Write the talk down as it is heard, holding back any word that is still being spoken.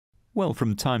Well,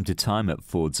 from time to time at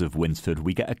Fords of Winsford,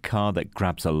 we get a car that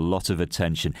grabs a lot of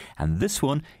attention, and this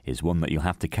one is one that you'll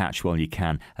have to catch while you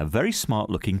can. A very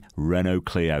smart-looking Renault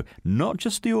Clio. Not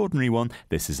just the ordinary one,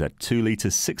 this is a 2-litre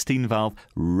 16-valve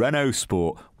Renault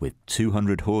Sport with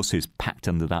 200 horses packed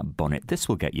under that bonnet. This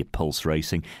will get your pulse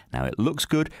racing. Now, it looks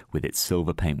good with its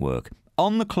silver paintwork.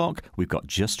 On the clock, we've got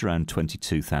just around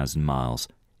 22,000 miles.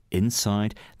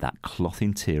 Inside, that cloth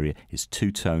interior is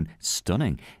two-tone,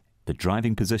 stunning. The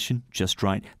driving position, just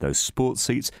right. Those sports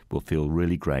seats will feel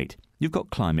really great. You've got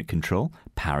climate control,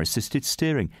 power-assisted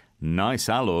steering, nice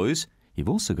alloys. You've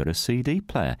also got a CD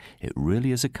player. It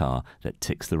really is a car that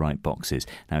ticks the right boxes.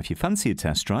 Now, if you fancy a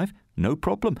test drive, no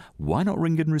problem. Why not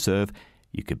ring and reserve?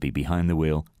 You could be behind the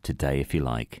wheel today if you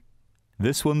like.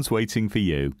 This one's waiting for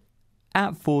you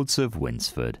at Fords of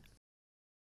Winsford.